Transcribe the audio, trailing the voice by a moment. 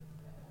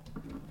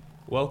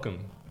Welcome.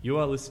 You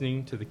are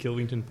listening to the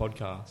Kilvington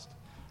Podcast.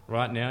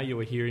 Right now you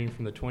are hearing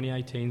from the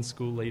 2018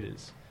 school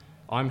leaders.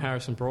 I'm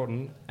Harrison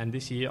Broughton, and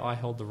this year I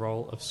held the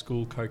role of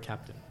school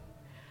co-captain.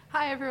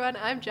 Hi everyone,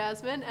 I'm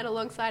Jasmine, and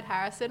alongside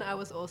Harrison I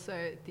was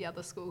also the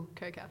other school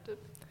co-captain.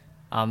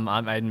 I'm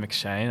Aidan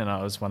McShane, and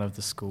I was one of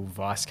the school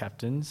vice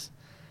captains.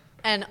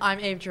 And I'm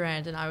Eve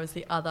Durand, and I was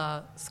the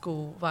other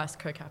school vice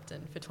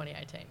co-captain for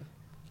 2018.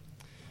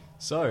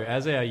 So,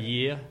 as our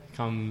year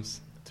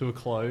comes to a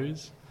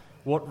close,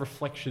 what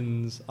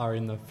reflections are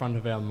in the front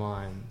of our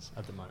minds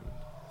at the moment?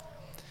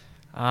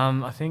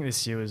 I think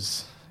this year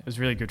was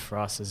really good for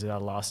us as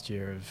our last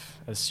year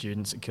as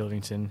students at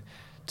Kilvington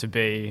to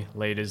be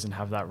leaders and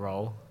have that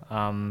role.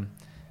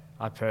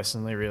 I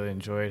personally really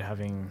enjoyed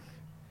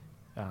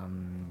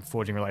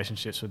forging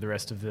relationships with the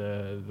rest of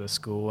the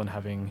school and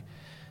having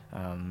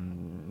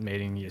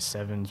meeting year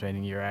 7s,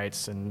 meeting year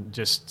 8s, and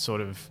just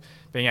sort of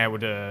being able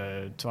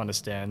to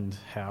understand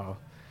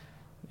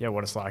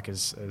what it's like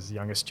as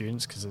younger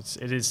students, because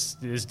it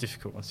is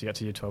difficult once you get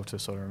to year 12 to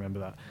sort of remember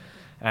that.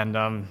 And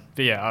I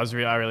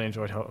really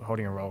enjoyed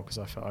holding a role because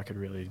I felt I could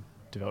really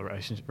develop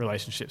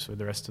relationships with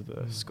the rest of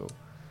the school.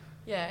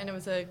 Yeah, and it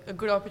was a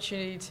good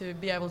opportunity to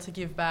be able to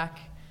give back,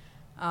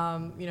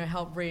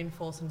 help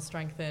reinforce and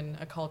strengthen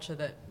a culture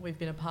that we've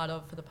been a part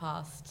of for the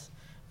past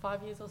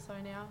 5 years or so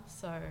now.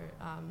 So,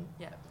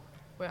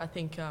 I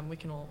think we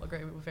can all agree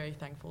we're very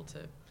thankful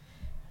to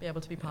be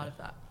able to be part of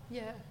that.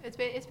 Yeah,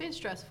 it's been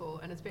stressful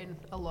and it's been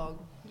a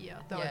long year,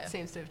 though it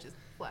seems to have just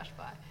flashed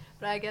by.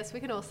 But I guess we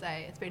can all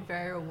say it's been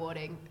very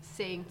rewarding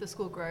seeing the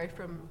school grow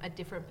from a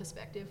different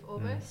perspective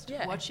almost.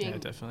 Watching,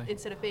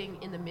 instead of being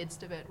in the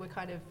midst of it, we're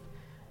kind of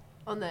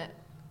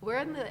we're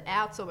in the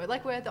outs almost,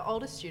 like we're the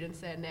oldest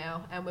students there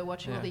now, and we're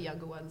watching all the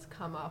younger ones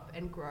come up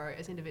and grow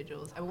as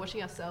individuals, and we're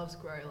watching ourselves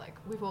grow. Like,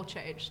 we've all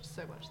changed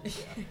so much this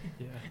year.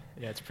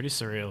 Yeah, it's pretty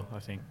surreal, I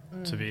think,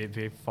 to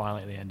be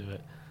finally at the end of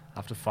it.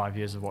 After 5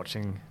 years of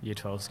watching year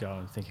 12s go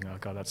and thinking, oh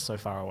God, that's so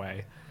far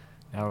away.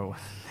 Now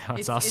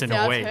it's us in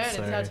a week. It's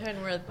our turn.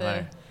 We're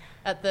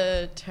at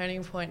the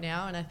turning point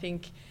now, and I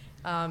think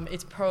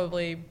it's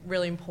probably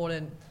really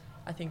important,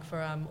 I think,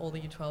 for all the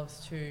year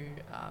 12s to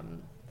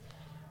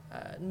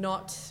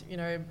not,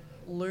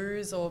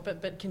 lose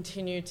but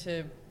continue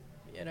to,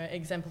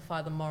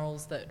 exemplify the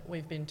morals that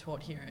we've been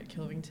taught here at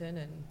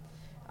Kilvington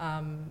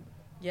and,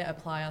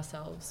 apply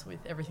ourselves with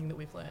everything that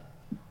we've learnt.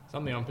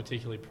 Something I'm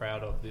particularly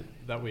proud of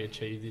that we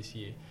achieved this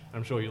year, and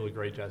I'm sure you'll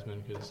agree,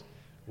 Jasmine, because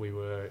we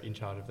were in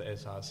charge of the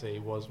SRC,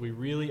 was we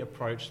really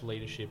approached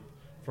leadership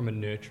from a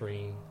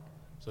nurturing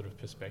sort of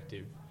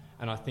perspective.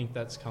 And I think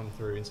that's come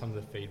through in some of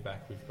the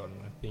feedback we've gotten.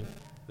 I think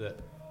that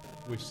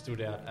we've stood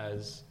out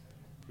as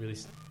really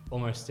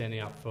almost standing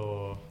up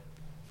for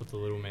the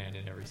little man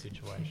in every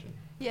situation.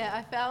 Yeah,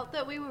 I felt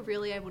that we were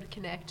really able to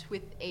connect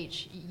with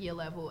each year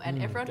level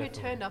and everyone who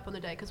turned up on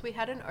the day, because we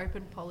had an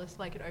open policy,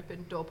 like an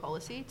open door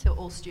policy to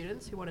all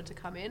students who wanted to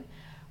come in,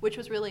 which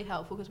was really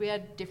helpful because we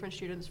had different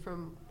students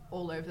from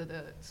all over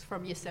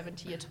from year 7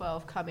 to year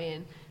 12 come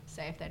in,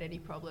 say if they had any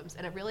problems,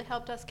 and it really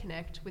helped us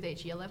connect with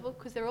each year level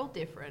because they're all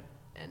different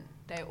and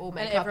they all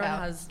make up our community. And everyone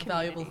has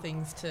valuable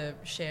things to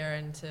share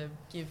and to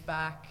give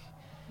back.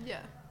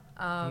 Yeah.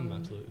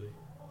 Absolutely.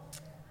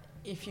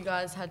 If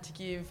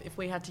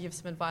we had to give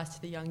some advice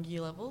to the young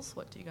year levels,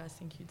 what do you guys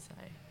think you'd say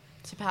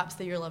to perhaps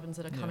the year 11s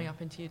that are coming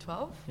up into year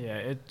 12?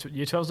 Yeah,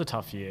 year 12's a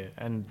tough year,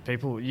 and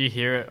you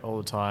hear it all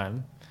the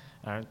time.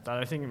 I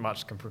don't think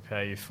much can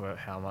prepare you for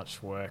how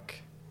much work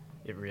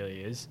it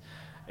really is.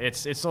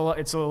 It's all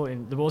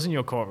in the ball's in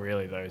your court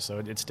really though, so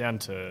it's down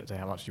to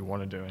how much you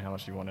want to do and how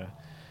much you want to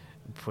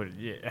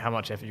how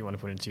much effort you want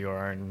to put into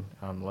your own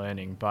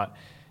learning, but.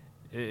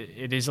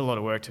 It is a lot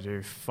of work to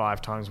do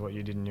 5 times what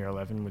you did in year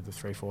 11 with the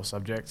 3-4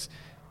 subjects.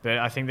 But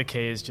I think the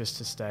key is just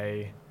to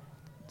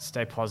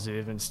stay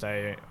positive and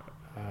stay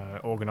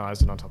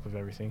organised and on top of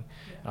everything.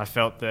 Yeah. I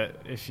felt that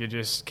if you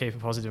just keep a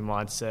positive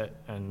mindset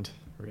and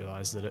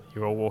realise that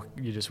you're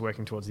just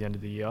working towards the end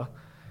of the year,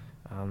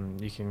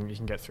 you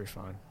can get through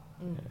fine.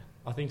 Yeah.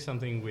 I think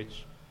something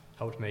which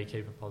helped me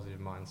keep a positive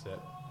mindset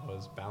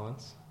was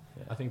balance.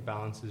 Yeah. I think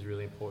balance is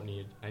really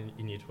important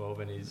in year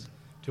 12 and is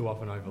too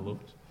often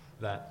overlooked.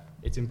 That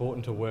it's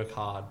important to work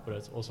hard, but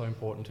it's also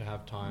important to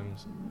have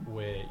times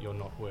where you're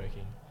not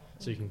working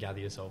so you can gather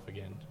yourself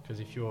again. Because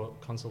if you're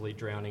constantly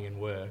drowning in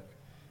work,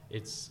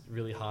 it's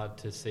really hard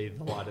to see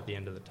the light at the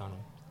end of the tunnel.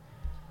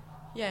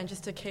 Yeah, and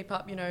just to keep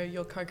up,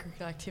 your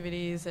co-curricular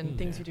activities and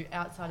things you do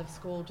outside of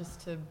school,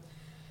 just to,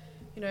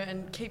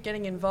 and keep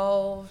getting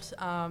involved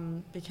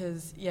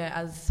because,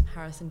 as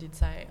Harrison did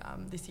say,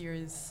 this year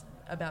is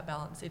about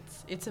balance.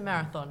 It's a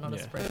marathon, not a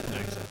sprint. No,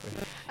 exactly.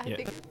 I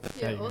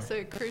think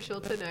also crucial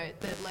to note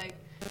that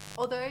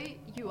although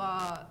you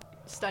are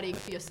studying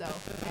for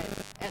yourself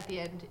and at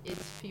the end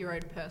it's for your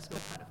own personal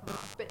kind of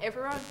mark,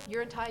 but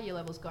your entire year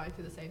level is going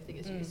through the same thing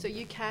as you, so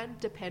you can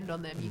depend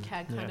on them, you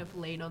can kind of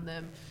lean on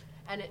them,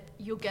 and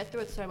you'll get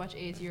through it so much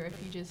easier if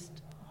you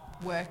just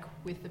work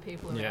with the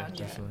people around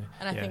you. Definitely.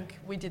 And I think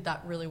we did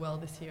that really well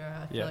this year.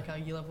 I feel like our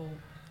year level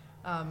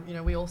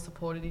we all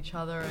supported each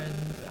other and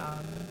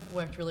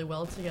worked really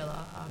well together.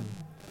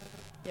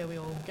 We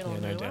all get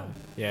on really well.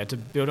 Yeah, to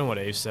build on what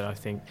Eve said, I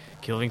think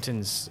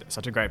Kilvington's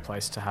such a great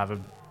place to have a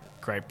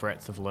great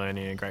breadth of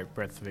learning and great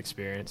breadth of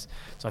experience.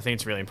 So I think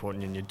it's really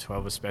important in Year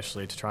 12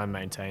 especially to try and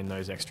maintain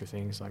those extra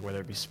things, like whether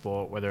it be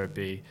sport, whether it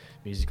be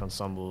music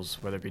ensembles,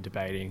 whether it be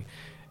debating.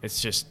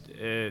 It's just,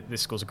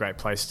 this school's a great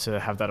place to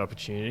have that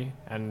opportunity,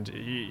 and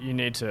you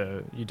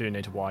do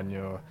need to widen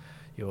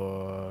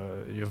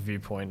your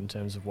viewpoint in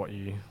terms of what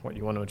you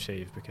want to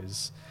achieve,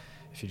 because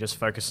if you just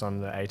focus on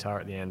the ATAR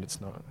at the end,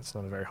 it's not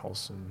a very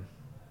wholesome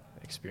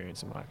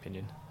experience in my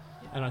opinion.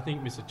 And I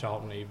think Mr.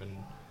 Charlton even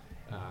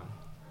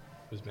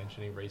was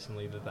mentioning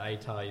recently that the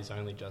ATAR is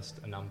only just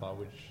a number,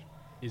 which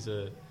is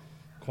a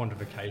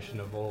quantification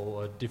of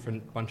all a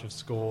different bunch of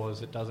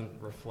scores. It doesn't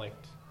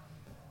reflect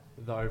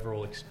the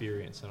overall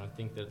experience, and I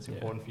think that it's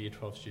important for Year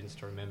 12 students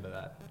to remember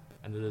that,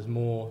 and that there's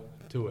more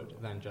to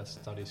it than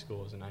just study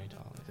scores and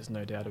ATAR. There's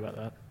no doubt about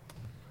that.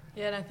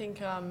 Yeah, and I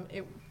think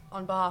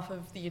on behalf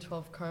of the Year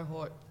 12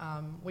 cohort,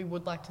 we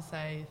would like to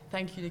say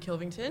thank you to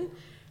Kilvington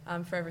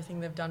for everything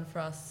they've done for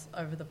us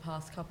over the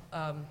past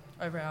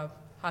over our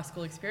high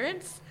school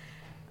experience.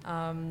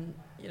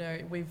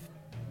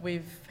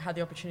 We've had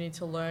the opportunity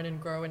to learn and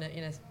grow in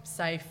a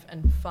safe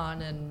and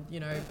fun and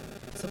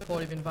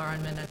supportive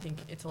environment. I think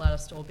it's allowed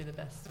us to all be the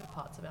best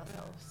parts of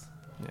ourselves.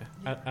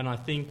 Yeah, and I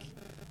think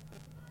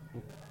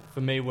for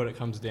me what it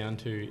comes down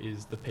to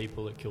is the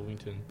people at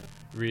Kilvington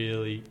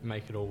really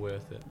make it all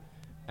worth it.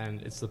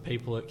 And it's the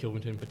people at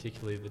Kilvington,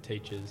 particularly the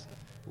teachers,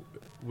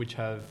 which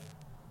have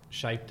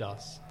shaped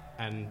us.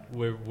 And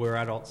we're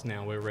adults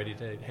now, we're ready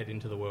to head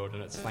into the world,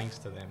 and it's thanks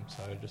to them.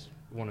 So I just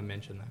want to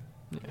mention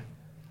that. Yeah.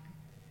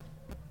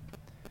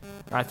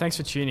 All right, thanks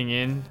for tuning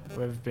in.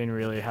 We've been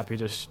really happy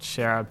to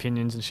share our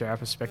opinions and share our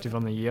perspective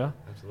on the year.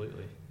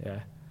 Absolutely. Yeah.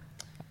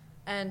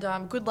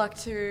 And good luck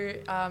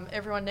to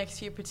everyone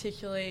next year,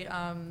 particularly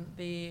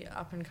the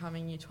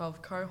up-and-coming Year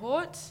 12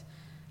 cohort.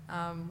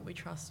 We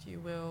trust you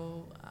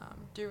will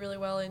do really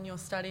well in your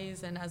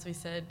studies and, as we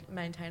said,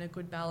 maintain a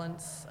good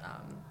balance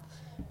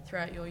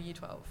throughout your Year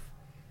 12.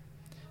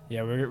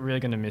 Yeah, we're really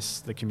going to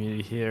miss the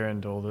community here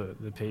and all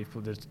the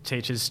people, the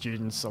teachers,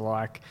 students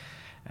alike.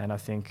 And I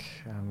think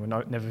we're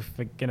never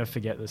going to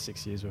forget the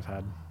 6 years we've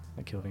had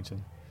at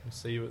Kilvington. We'll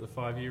see you at the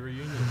 5-year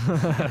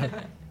reunion.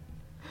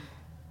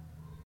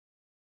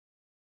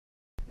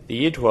 The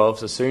Year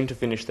 12s are soon to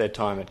finish their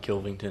time at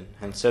Kilvington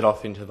and set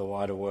off into the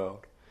wider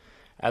world.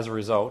 As a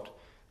result,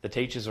 the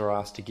teachers are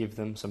asked to give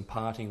them some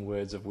parting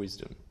words of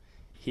wisdom.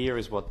 Here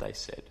is what they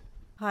said.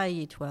 Hi,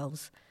 Year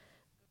 12s.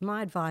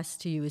 My advice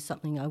to you is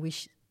something I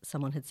wish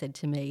someone had said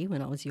to me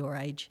when I was your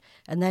age,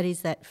 and that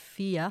is that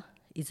fear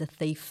is a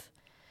thief.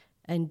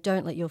 And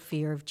don't let your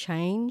fear of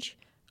change,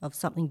 of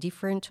something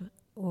different,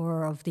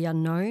 or of the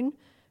unknown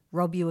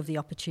rob you of the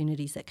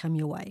opportunities that come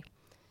your way.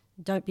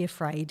 Don't be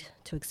afraid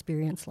to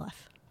experience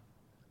life.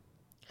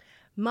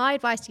 My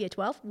advice to Year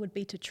 12 would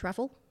be to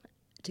travel,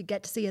 to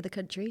get to see other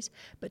countries,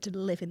 but to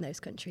live in those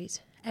countries.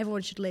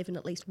 Everyone should live in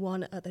at least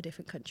one other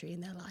different country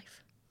in their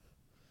life.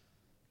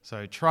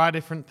 So try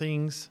different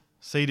things,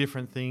 see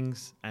different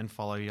things, and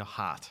follow your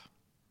heart.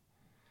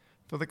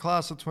 For the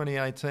class of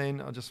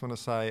 2018, I just want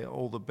to say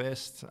all the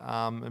best.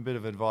 A bit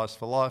of advice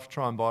for life: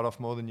 try and bite off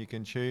more than you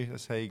can chew.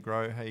 That's how you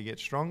grow, how you get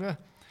stronger.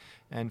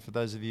 And for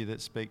those of you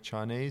that speak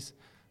Chinese,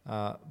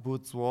 不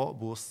作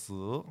不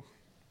死.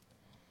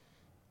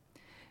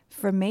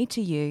 From me to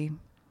you,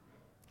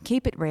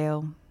 keep it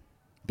real,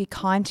 be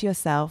kind to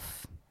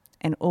yourself,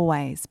 and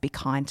always be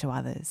kind to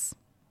others.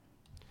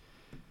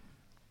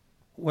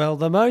 Well,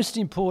 the most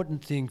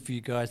important thing for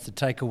you guys to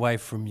take away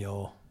from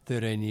your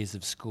 13 years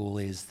of school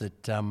is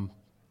that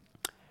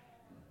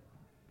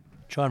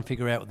try and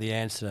figure out what the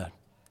answer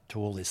to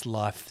all this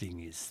life thing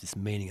is, this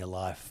meaning of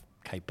life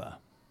caper.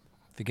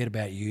 Forget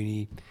about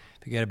uni,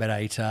 forget about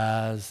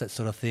ATARs, that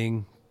sort of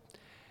thing.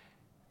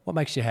 What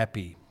makes you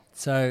happy?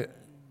 So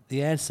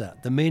the answer,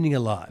 the meaning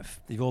of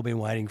life, you've all been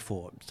waiting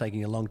for, it's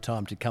taking a long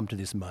time to come to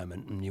this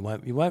moment, and you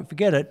won't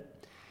forget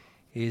it,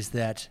 is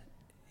that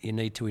you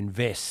need to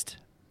invest.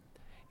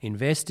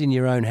 Invest in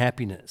your own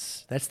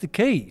happiness. That's the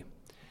key.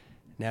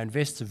 Now,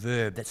 invest's a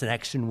verb. That's an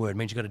action word. It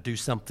means you've got to do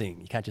something.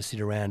 You can't just sit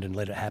around and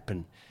let it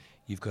happen.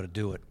 You've got to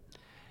do it.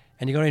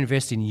 And you've got to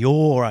invest in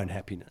your own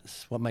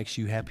happiness. What makes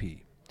you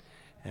happy?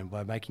 And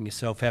by making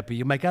yourself happy,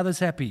 you make others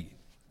happy,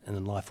 and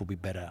then life will be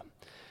better.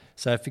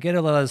 So forget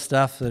all that other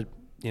stuff that,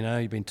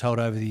 you've been told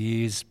over the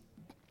years.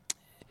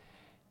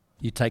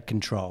 You take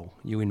control,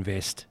 you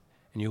invest,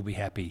 and you'll be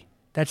happy.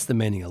 That's the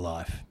meaning of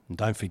life, and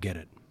don't forget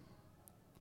it.